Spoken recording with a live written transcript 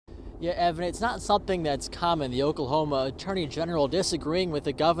Yeah, Evan, it's not something that's common. The Oklahoma Attorney General disagreeing with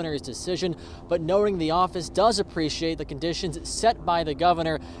the governor's decision, but noting the office does appreciate the conditions set by the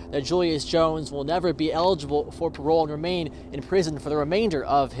governor that Julius Jones will never be eligible for parole and remain in prison for the remainder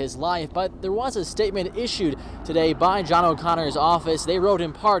of his life. But there was a statement issued today by John O'Connor's office. They wrote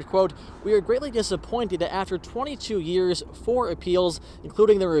in part, quote, "We are greatly disappointed that after 22 years, 4 appeals,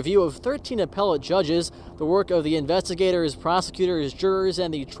 including the review of 13 appellate judges, the work of the investigators, prosecutors, jurors,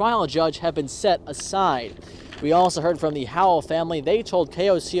 and the trial judge have been set aside." We also heard from the Howell family. They told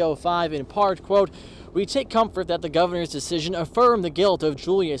KOCO 5 in part, quote, "We take comfort that the governor's decision affirmed the guilt of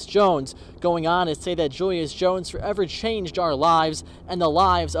Julius Jones," going on to say that Julius Jones forever changed our lives and the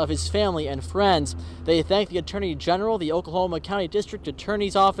lives of his family and friends. They thank the Attorney General, the Oklahoma County District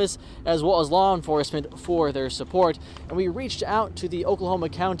Attorney's Office, as well as law enforcement for their support. And we reached out to the Oklahoma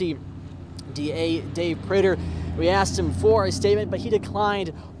County DA, Dave Prater. We asked him for a statement, but he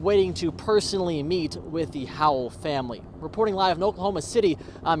declined, waiting to personally meet with the Howell family. Reporting live in Oklahoma City,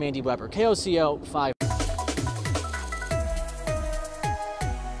 I'm Andy Weber, KOCO 5.